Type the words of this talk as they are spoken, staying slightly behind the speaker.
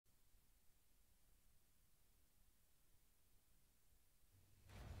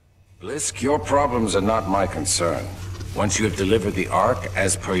Blisk, your problems are not my concern. Once you have delivered the Ark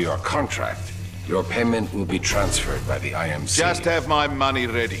as per your contract, your payment will be transferred by the IMC. Just have my money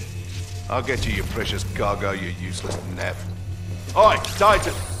ready. I'll get you your precious cargo, you useless nav. Oi,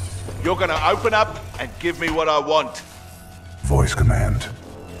 Titan! You're gonna open up and give me what I want. Voice command.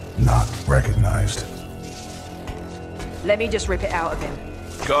 Not recognized. Let me just rip it out of him.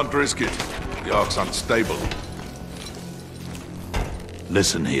 Can't risk it. The Ark's unstable.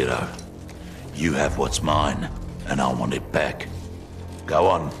 Listen, hero. You have what's mine, and I want it back. Go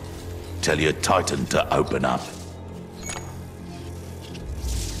on. Tell your Titan to open up.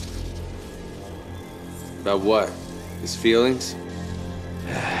 About what? His feelings?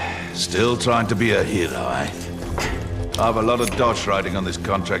 Still trying to be a hero, eh? I have a lot of dosh riding on this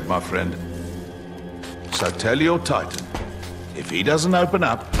contract, my friend. So tell your Titan, if he doesn't open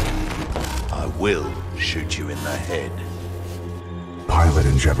up, I will shoot you in the head. Pilot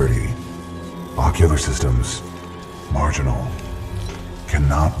in jeopardy. Ocular systems. Marginal.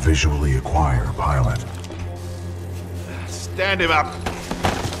 Cannot visually acquire pilot. Stand him up.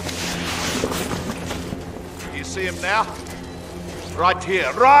 You see him now? Right here,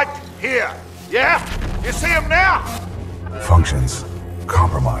 right here. Yeah? You see him now? Functions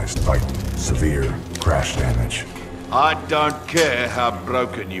compromised by severe crash damage. I don't care how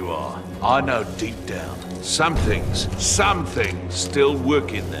broken you are. I know deep down, some things still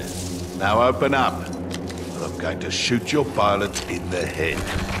work in there. Now open up, or I'm going to shoot your pilot in the head.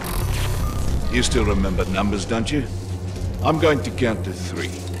 You still remember numbers, don't you? I'm going to count to 3.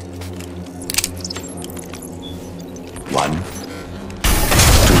 1, 2,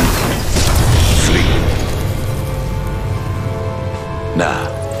 3. Nah,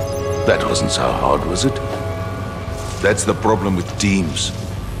 that wasn't so hard, was it? That's the problem with teams.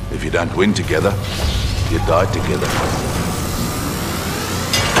 If you don't win together, you die together.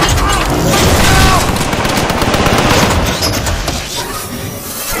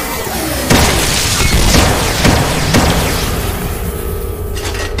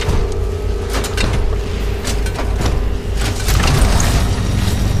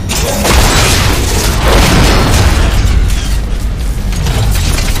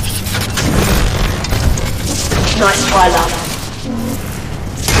 Nice try, love.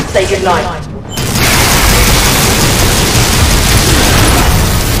 Say goodnight.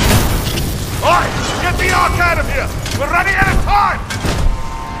 Alright, get the Ark out of here! We're running out of time!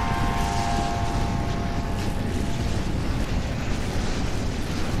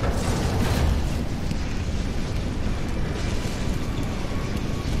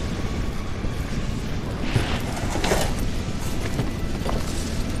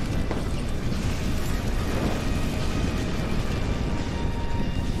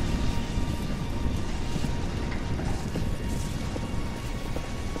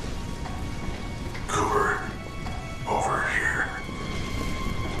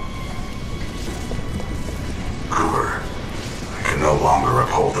 No longer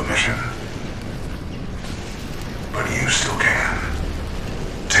uphold the mission. But you still can.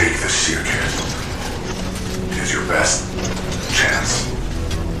 Take the seer kit. It is your best chance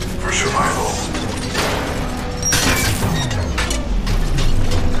for survival.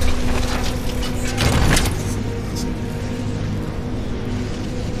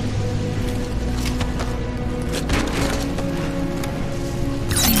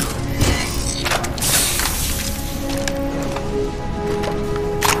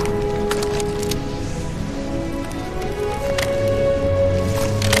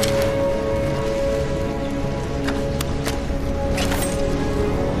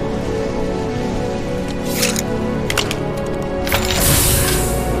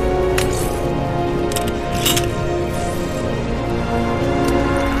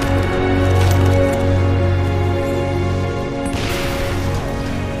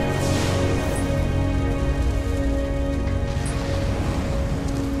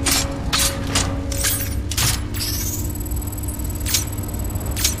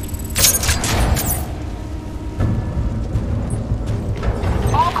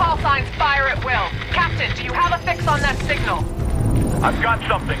 I've got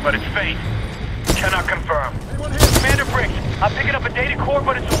something, but it's faint. Cannot confirm. Commander Briggs, I'm picking up a data core,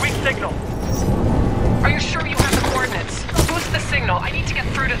 but it's a weak signal. Are you sure you have the coordinates? Boost the signal. I need to get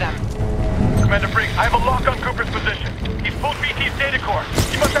through to them. Commander Briggs, I have a lock on Cooper's position. He's pulled BT's data core.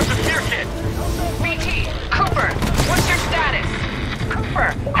 He must have the spear kit. BT, Cooper, what's your status?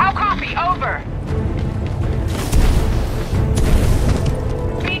 Cooper, how copy? Over.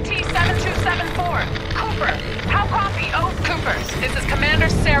 BT 7274. Cooper, how copy? Oh, Cooper, this is Commander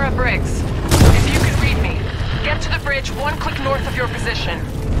Sarah Briggs. If you can read me, get to the bridge 1 click north of your position.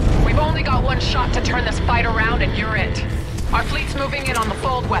 We We've only got one shot to turn this fight around and you're it. Our fleet's moving in on the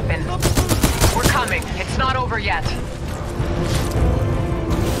fold weapon. We're coming. It's not over yet.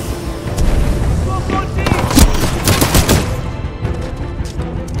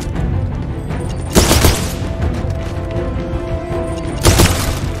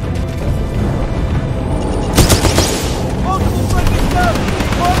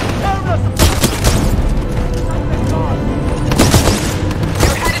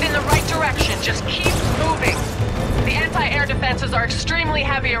 You're headed in the right direction. Just keep moving. The anti-air defenses are extremely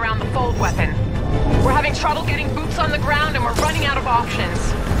heavy around the fold weapon. We're having trouble getting boots on the ground and we're running out of options.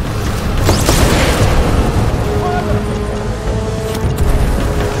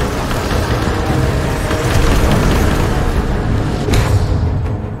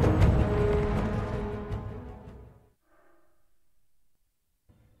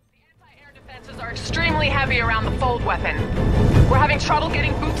 Extremely heavy around the fold weapon. We're having trouble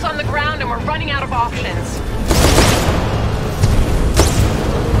getting boots on the ground and we're running out of options.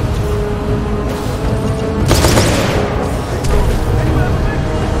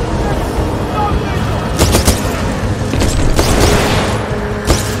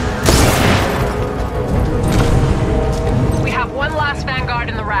 We have one last Vanguard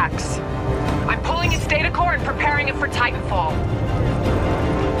in the racks. I'm pulling its data core and preparing it for Titanfall.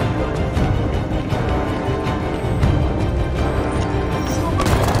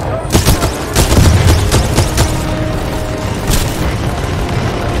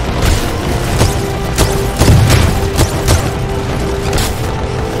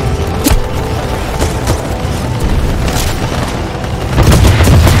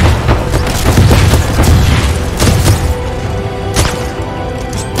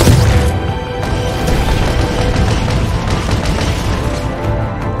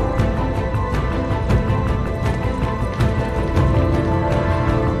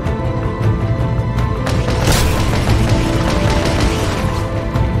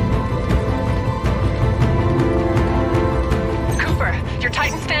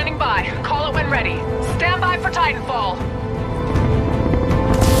 Titanfall!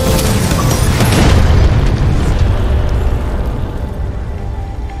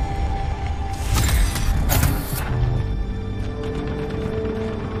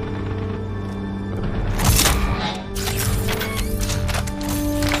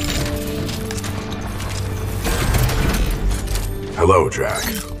 Hello, Jack.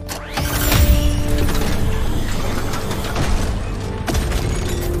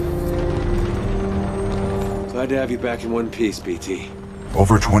 Glad to have you back in one piece, BT.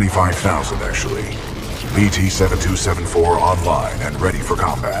 Over 25,000, actually. BT-7274 online and ready for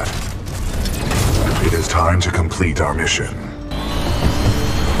combat. It is time to complete our mission.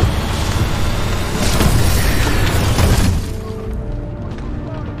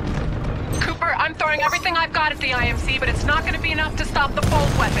 Cooper, I'm throwing everything I've got at the IMC, but it's not going to be enough to stop the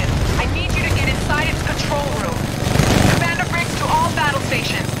fold weapon. I need you to get inside its control room. Commander Briggs to all battle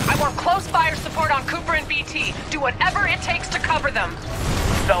stations. I want close fire support on Cooper and BT. Do whatever it takes to cover them.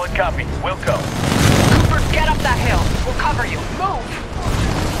 Solid copy. We'll go. Cooper, get up that hill. We'll cover you. Move!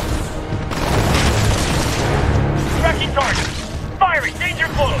 Tracking target. Firing. Danger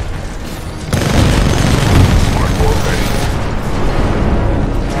close. Hardcore ready.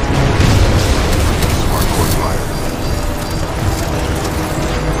 Hardcore fire.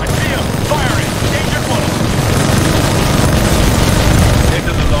 I see him. Firing. Danger close.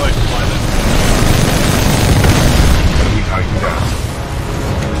 Into the lowest pilot. Enemy Titan down.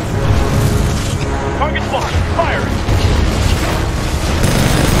 Target spot. Firing.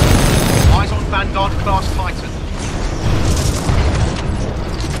 Eyes on Vanguard class Titan.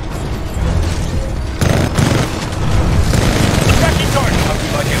 Tracking target. I'll be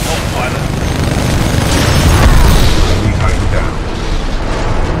like him home, pilot. Enemy Titan down.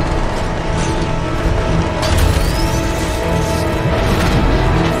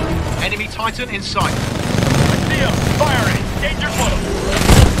 Enemy Titan in sight. I see him. Firing. Danger close.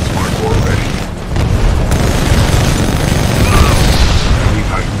 Hardcore ready. Enemy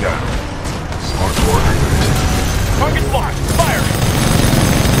Titan down. Hardcore activated. Target spot. Firing.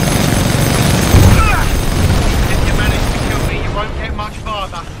 If you manage to kill me, you won't get much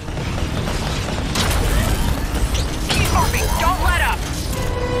farther. Keep moving. Don't let up.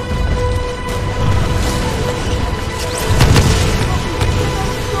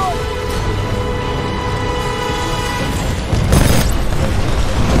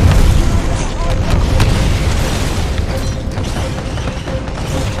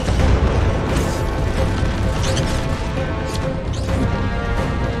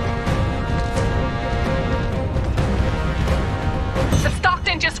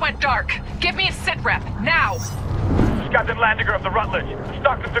 Give me a sit rep, now! This is Captain Landiger of the Rutledge.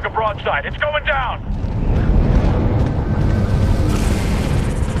 Stockton took a broadside. It's going down!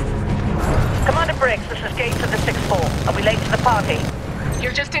 Commander Briggs, this is Gates of the 6-4. Are we late to the party?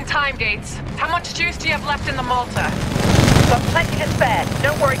 You're just in time, Gates. How much juice do you have left in the Malta? Got plenty to spare.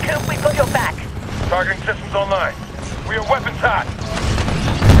 Don't worry, Coop, we've got your back. Targeting systems online. We are weapons hot.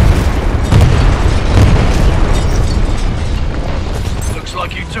 Looks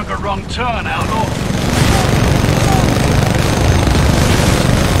like you took a wrong turn, Outlaw.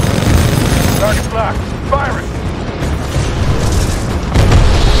 Target's locked. Firing!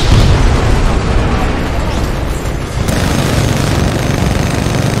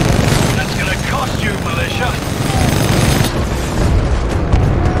 That's gonna cost you, militia.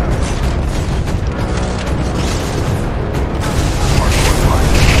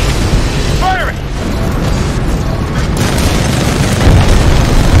 Firing!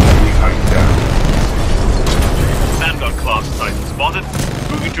 Vanguard class Titan spotted.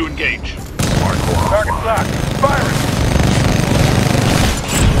 Moving to engage. Target's locked. Firing!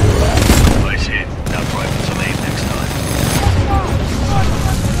 Nice hit. Now try for some aim next time.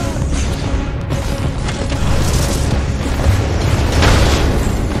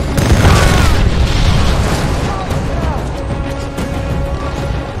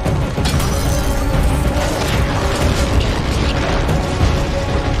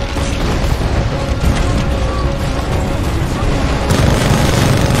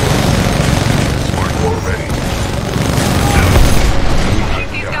 Take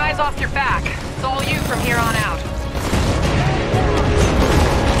these guys off your back. It's all you from here on out.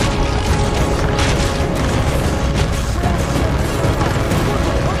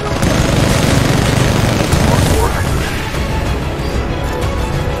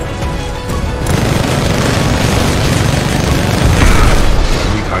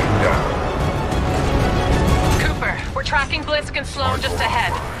 Cooper, we're tracking Blisk and Sloan just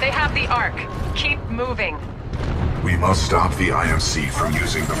ahead. They have the Ark. Keep moving. We must stop the IMC from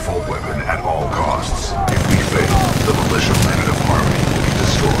using the full weapon at all costs. If we fail, the militia planet of Harmony will be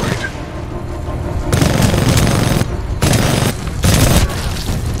destroyed.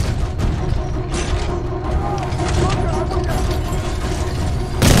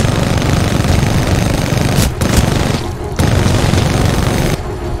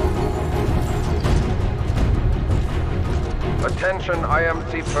 Attention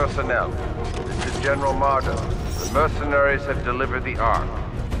IMC personnel. This is General Mardo. The mercenaries have delivered the Ark.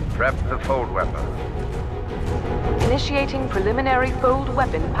 Prep the fold weapon. Initiating preliminary fold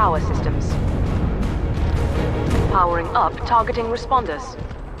weapon power systems. Powering up targeting responders.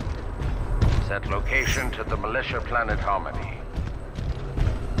 Set location to the militia planet Harmony.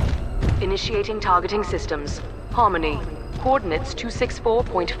 Initiating targeting systems. Harmony. Coordinates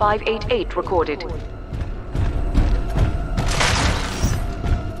 264.588 recorded.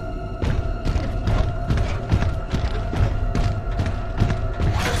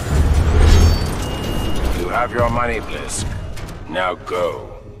 You have your money, Blisk. Now go.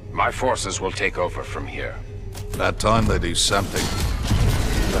 My forces will take over from here. About time they do something.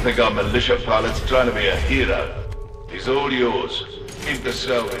 I think our militia pilot's trying to be a hero. He's all yours. Keep the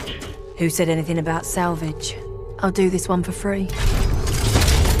salvage. Who said anything about salvage? I'll do this one for free.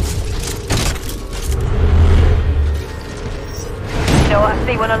 You know what I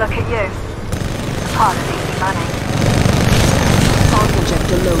see when I look at you? Part of easy money. Arc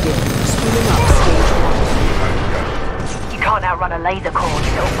projector loaded. Spooling up stage 1. You can't outrun a laser core,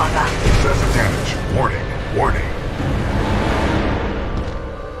 you little bugger. Excessive damage. Warning. Warning.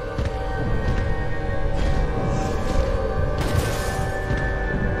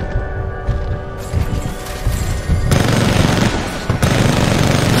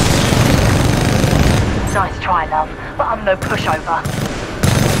 Nice try, love, but I'm no pushover.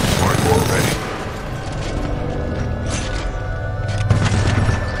 Hardcore ready.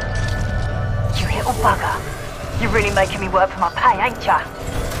 You little bugger. You're really making me work for my pay, ain't ya?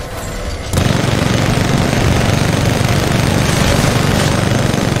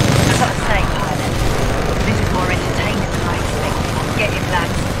 As I was saying, pilot, this is more entertaining than I expected. Get him,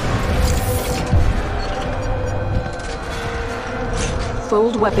 lads.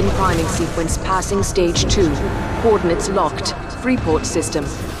 Fold weapon priming sequence passing stage 2. Coordinates locked. Freeport system.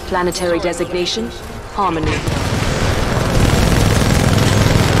 Planetary designation, Harmony.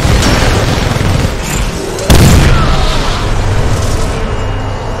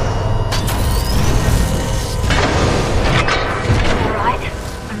 All right,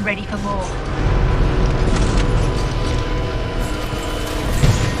 I'm ready for more.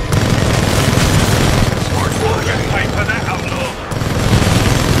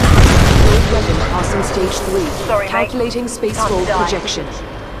 Sorry, mate. Calculating spacefold projection.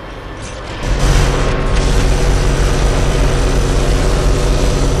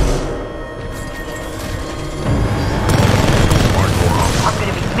 I'm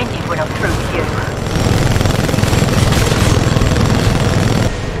gonna be minted when I'm through with you.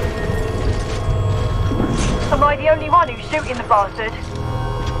 Am I the only one who's shooting the bastard?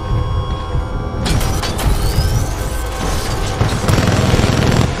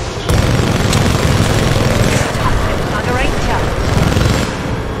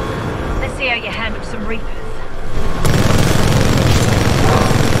 Let's see how you handle some Reapers.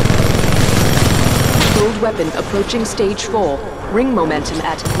 Gold weapon approaching stage 4. Ring momentum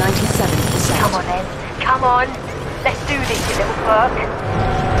at 97%. Come on then, come on. Let's do this, you little fuck.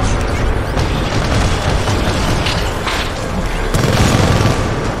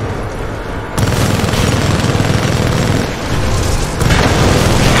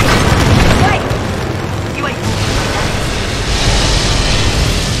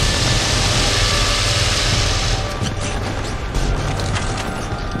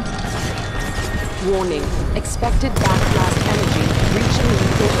 Warning. Expected backblast energy reaching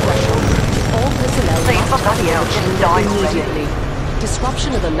lethal threshold. All personnel must die immediately.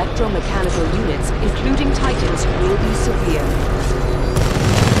 Disruption of electromechanical units, including Titans, will be severe.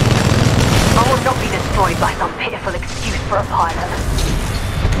 I will not be destroyed by some pitiful excuse for a pilot.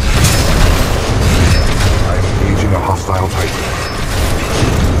 I'm engaging a hostile Titan.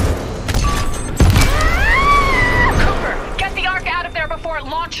 Cooper, get the Ark out of there before it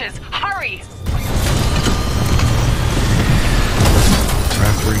launches. Hurry!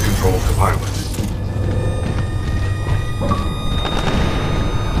 Transferring control to pilot.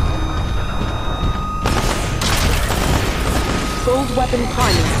 Gold weapon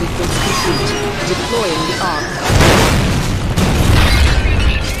priming sequence complete. Deploying the Ark.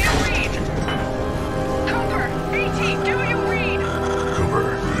 Cooper, BT, do you read? Cooper,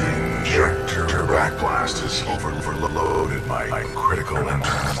 the injector backblast has overloaded my critical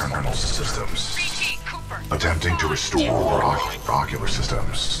internal systems. BT, Cooper. Attempting to restore ocular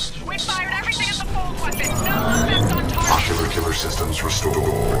systems. We fired everything at the fold weapon. No effect on target. Ocular killer systems restored.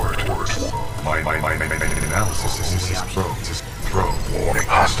 My analysis is throw. Warning.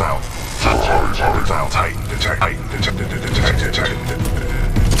 Hostile Titan detected.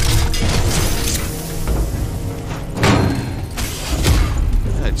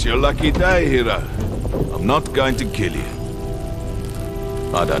 It's your lucky day, hero. I'm not going to kill you.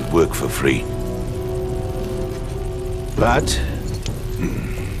 I don't work for free. But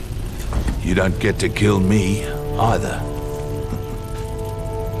you don't get to kill me either.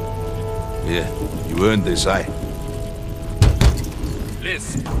 Yeah, you earned this, eh?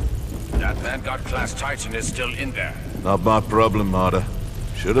 Blisk, that Vanguard class Titan is still in there. Not my problem, Marta.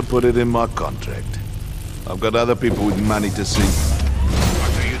 Should have put it in my contract. I've got other people with money to see.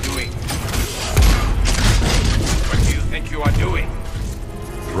 What are you doing? What do you think you are doing?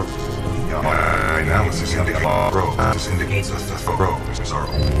 My analysis indicates that the throw is our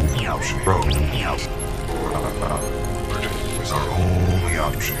only option. Is our only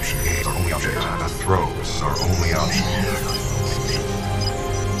option. The throw is our only option.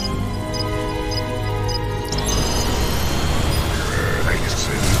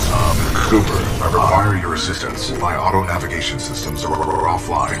 Cooper, I require your assistance. My auto-navigation systems are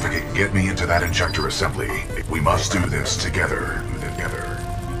offline. Get me into that injector assembly. We must do this together.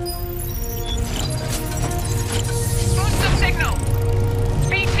 Boost the signal!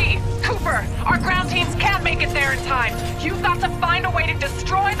 BT, Cooper, our ground teams can't make it there in time. You've got to find a way to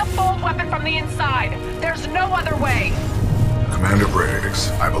destroy the fold weapon from the inside. There's no other way. Commander Briggs,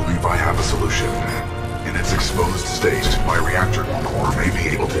 I believe I have a solution. In its exposed state, my reactor core may be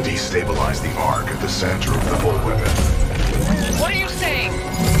able to destabilize the Ark at the center of the fold weapon. What are you saying?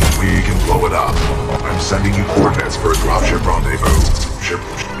 We can blow it up. I'm sending you coordinates for a dropship rendezvous.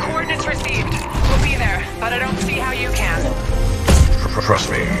 Coordinates received. We'll be there, but I don't see how you can. Trust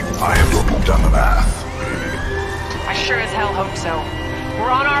me, I have done the math. I sure as hell hope so. We're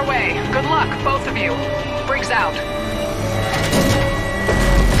on our way. Good luck, both of you. Briggs out.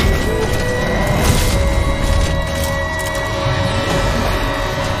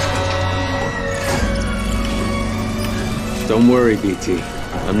 Don't worry, BT.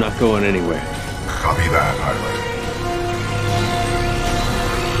 I'm not going anywhere. Copy that, pilot.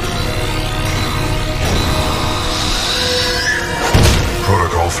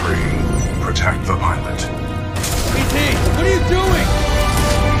 Protocol 3. Protect the pilot. BT, what are you doing?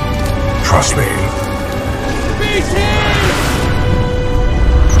 Trust me. BT!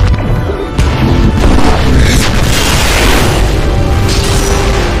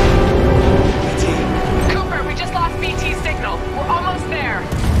 Cooper, we just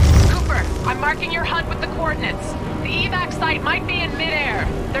midair.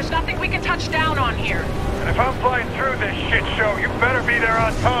 There's nothing we can touch down on here. And if I'm flying through this shit show, you better be there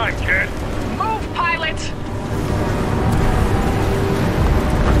on time, kid. Move, pilot!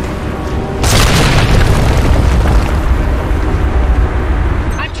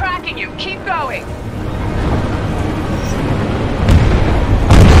 I'm tracking you. Keep going.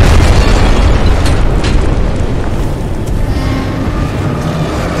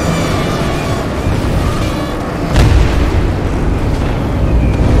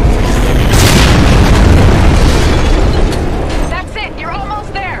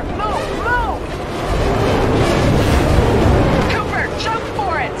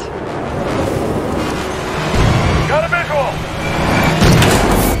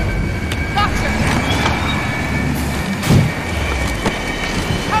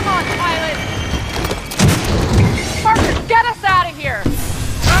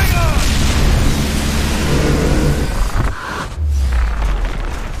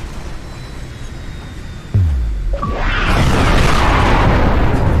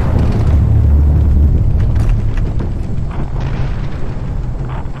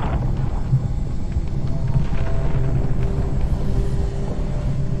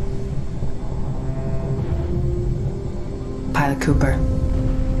 Cooper.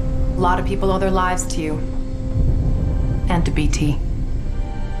 A lot of people owe their lives to you. And to BT.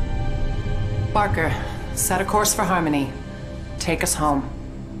 Barker, set a course for Harmony. Take us home.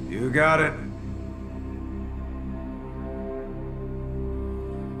 You got it.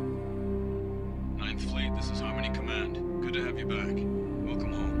 Ninth Fleet, this is Harmony Command. Good to have you back.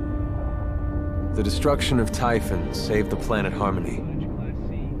 Welcome home. The destruction of Typhon saved the planet Harmony.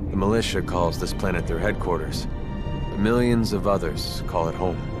 The militia calls this planet their headquarters. Millions of others call it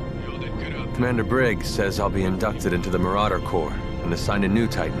home. Commander Briggs says I'll be inducted into the Marauder Corps and assigned a new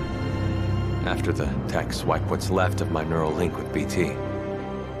Titan. After the techs wipe what's left of my neural link with BT.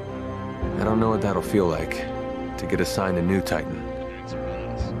 I don't know what that'll feel like, to get assigned a new Titan.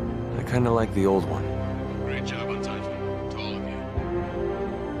 I kinda like the old one. Great job on Typhon, to all of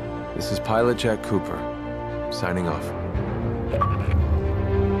you. This is Pilot Jack Cooper, signing off.